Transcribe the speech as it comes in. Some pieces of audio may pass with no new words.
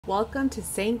Welcome to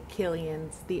St.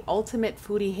 Killian's, the ultimate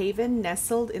foodie haven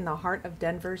nestled in the heart of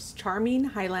Denver's charming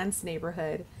Highlands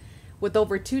neighborhood. With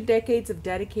over 2 decades of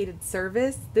dedicated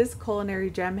service, this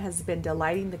culinary gem has been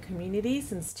delighting the community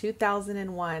since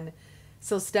 2001.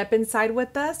 So step inside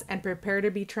with us and prepare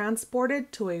to be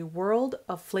transported to a world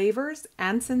of flavors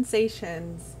and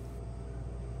sensations.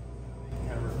 We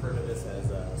kind of refer to this as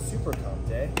a super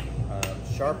comté,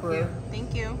 sharper.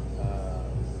 Thank you.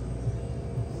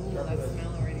 Ooh, that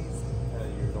smell already. Kind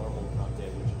of your normal comté,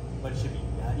 but it should be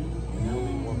nutty, a little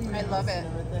bit more pronounced. I love it. And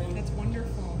everything. That's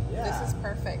wonderful. Yeah. This is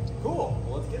perfect. Cool.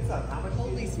 Well, let's get some. How much?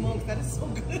 Holy smokes, that is so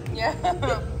good. Yeah.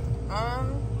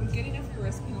 I'm getting off your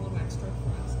recipe a little extra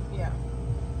for us. Yeah.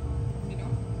 You know,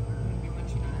 I'm gonna be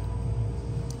munching on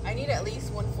it. I need at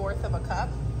least 1/4 of a cup.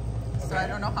 So Okay. I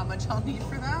don't know how much I'll need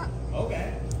for that.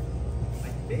 Okay. I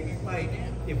think it might,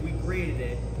 if we grated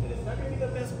it, and it's not going to be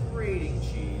the best grating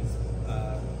cheese.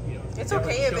 You know, It's never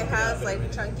okay if chunk it up has and like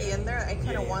everything. chunky in there. I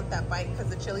kind of Yeah. want that bite because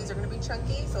the chilies are going to be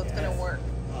chunky, so it's going Yes. to work.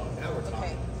 Oh, now we're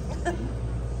talking. Okay.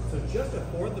 So just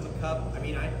 1/4 of a cup. I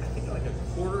mean, I think like a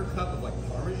 1/4 cup of like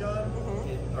Parmesan,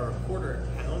 or a 1/4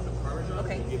 pound of Parmesan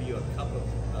Okay. will give you a cup of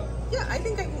Yeah, I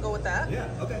think I can go with that. yeah.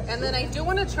 Okay. And then I do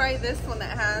want to try this one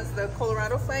that has the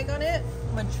Colorado flag on it.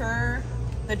 Mature,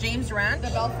 the James Ranch. The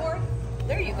Beaufort?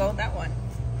 There you go, that one.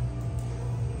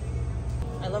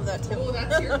 I love that too. Oh,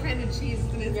 that's your kind of cheese.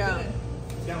 It's Yeah. good.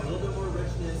 It's got a little bit more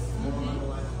richness, more along the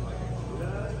lines of like a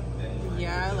Gouda than you might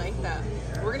Yeah, I like that.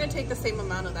 We're going to take the same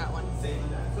amount of that one. say for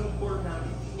that. So 1/4 pound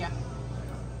each. Yeah.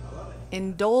 I love it.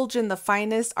 Indulge in the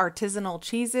finest artisanal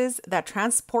cheeses that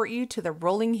transport you to the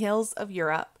rolling hills of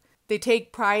Europe. They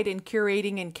take pride in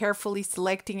curating and carefully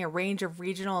selecting a range of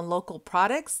regional and local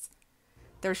products.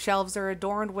 Their shelves are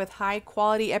adorned with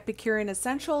high-quality Epicurean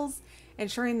essentials,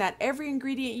 ensuring that every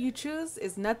ingredient you choose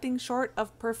is nothing short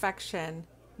of perfection.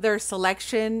 Their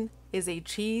selection is a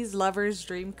cheese lover's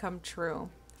dream come true.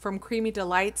 From creamy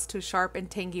delights to sharp and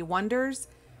tangy wonders,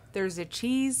 there's a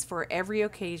cheese for every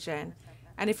occasion.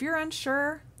 And if you're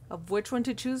unsure of which one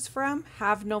to choose from,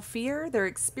 have no fear. Their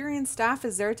experienced staff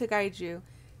is there to guide you.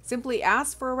 Simply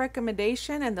ask for a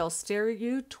recommendation and they'll steer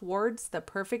you towards the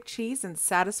perfect cheese and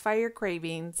satisfy your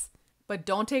cravings. But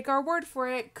don't take our word for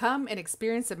it. Come and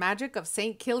experience the magic of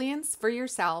St. Killian's for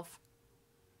yourself.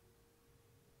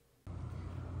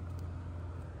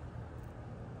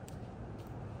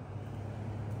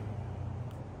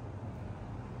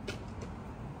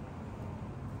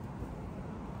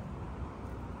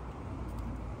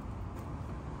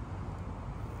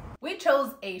 We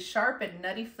chose a sharp and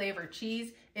nutty flavored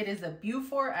cheese. It is a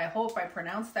Beaufort. I hope I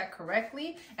pronounced that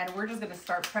correctly. And we're just going to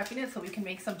start prepping it so we can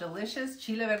make some delicious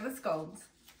Chile Verde scones.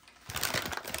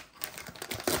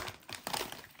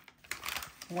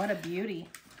 What a beauty.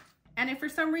 And if for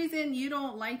some reason you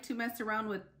don't like to mess around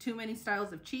with too many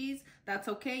styles of cheese, that's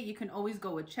okay. You can always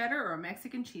go with cheddar or a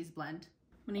Mexican cheese blend.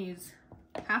 I'm going to use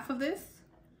half of this.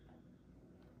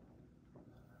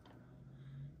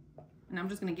 And I'm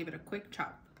just going to give it a quick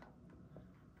chop.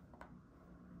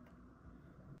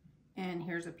 And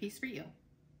here's a piece for you.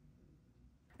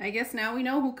 I guess now we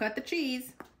know who cut the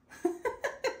cheese.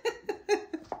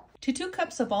 To 2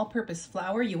 cups of all-purpose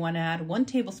flour, you want to add 1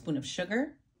 tablespoon of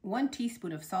sugar, 1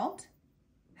 teaspoon of salt,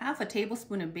 half a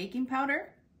tablespoon of baking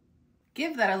powder.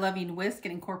 Give that a loving whisk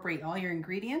and incorporate all your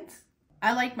ingredients.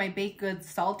 I like my baked goods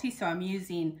salty, so I'm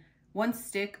using 1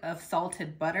 stick of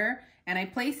salted butter. And I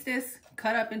place this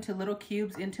cut up into little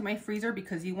cubes into my freezer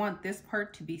because you want this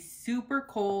part to be super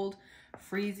cold,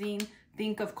 freezing.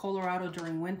 Think of Colorado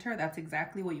during winter. That's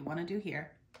exactly what you want to do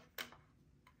here.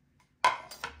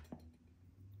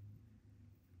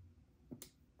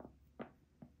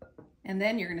 And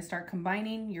then you're going to start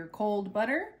combining your cold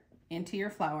butter into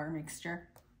your flour mixture.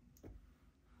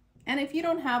 And if you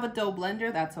don't have a dough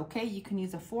blender, that's okay. You can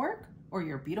use a fork or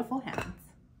your beautiful hands.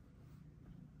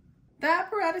 The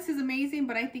apparatus is amazing,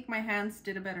 but I think my hands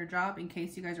did a better job. In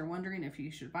case you guys are wondering if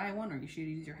you should buy one or you should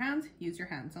use your hands, use your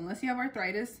hands. Unless you have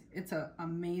arthritis, it's an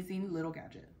amazing little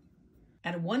gadget.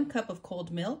 Add 1 cup of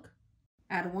cold milk.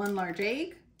 Add 1 large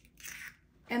egg.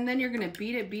 And then you're gonna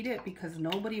beat it because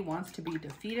nobody wants to be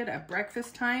defeated at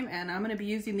breakfast time. And I'm gonna be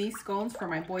using these scones for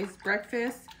my boys'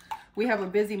 breakfast. We have a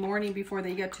busy morning before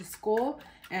they get to school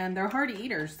and they're hearty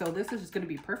eaters, so this is just gonna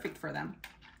be perfect for them.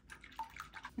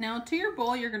 Now to your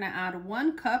bowl, you're gonna add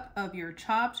 1 cup of your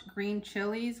chopped green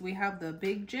chilies. We have the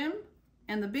Big Jim,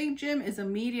 and the Big Jim is a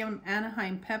medium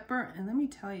Anaheim pepper. And let me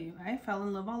tell you, I fell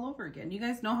in love all over again. You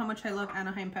guys know how much I love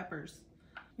Anaheim peppers.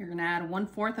 You're gonna add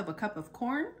 1/4 of a cup of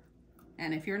corn.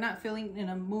 And if you're not feeling in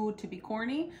a mood to be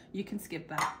corny, you can skip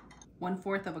that.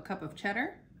 1/4 of a cup of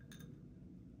cheddar.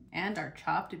 And our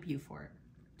chopped Beaufort.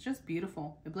 It's just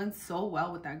beautiful. It blends so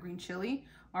well with that green chili.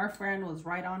 Our friend was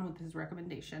right on with his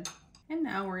recommendation. And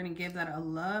now we're gonna give that a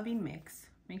loving mix.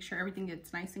 Make sure everything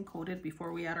gets nice and coated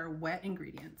before we add our wet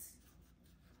ingredients.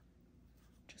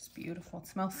 Just beautiful, it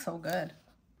smells so good.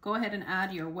 Go ahead and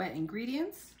add your wet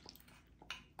ingredients.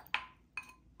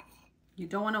 You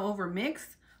don't wanna over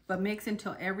mix, but mix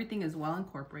until everything is well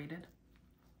incorporated.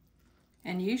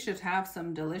 And you should have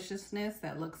some deliciousness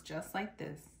that looks just like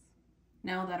this.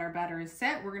 Now that our batter is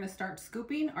set, we're gonna start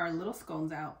scooping our little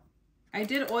scones out. I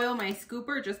did oil my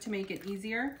scooper just to make it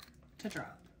easier to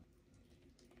drop.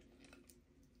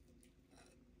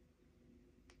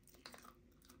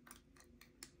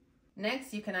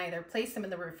 Next, you can either place them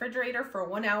in the refrigerator for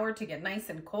 1 hour to get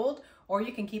nice and cold, or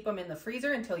you can keep them in the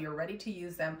freezer until you're ready to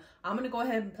use them. I'm gonna go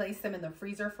ahead and place them in the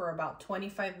freezer for about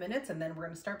 25 minutes and then we're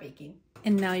gonna start baking.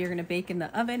 And now you're gonna bake in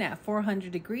the oven at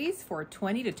 400 degrees for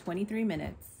 20 to 23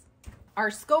 minutes. Our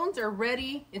scones are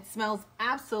ready. It smells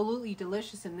absolutely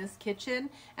delicious in this kitchen,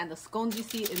 and the scones you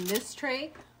see in this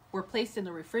tray were placed in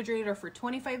the refrigerator for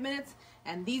 25 minutes,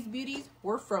 and these beauties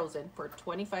were frozen for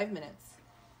 25 minutes.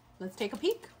 Let's take a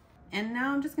peek. And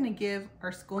now I'm just gonna give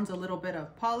our scones a little bit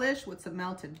of polish with some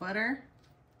melted butter.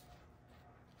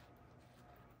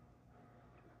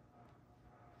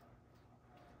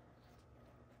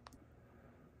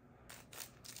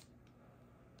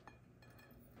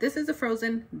 This is a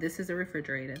frozen, this is a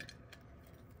refrigerated.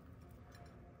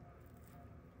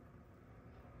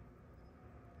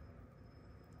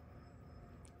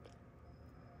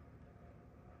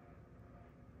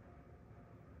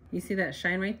 You see that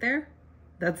shine right there?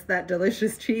 That's that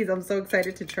delicious cheese. I'm so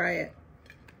excited to try it.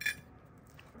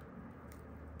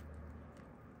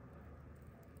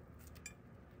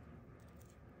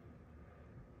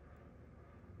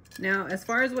 Now, as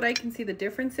far as what I can see the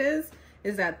difference is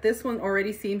that this one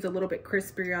already seems a little bit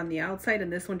crispier on the outside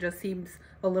and this one just seems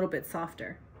a little bit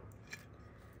softer.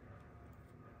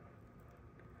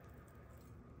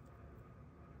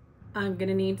 I'm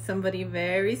gonna need somebody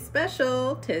very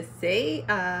special to say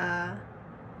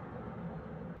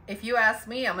If you ask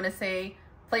me, I'm gonna say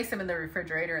place them in the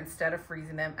refrigerator instead of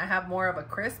freezing them. I have more of a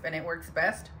crisp and it works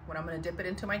best when I'm gonna dip it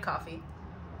into my coffee.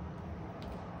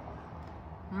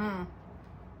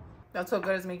 That's so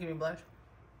good, it's making me blush.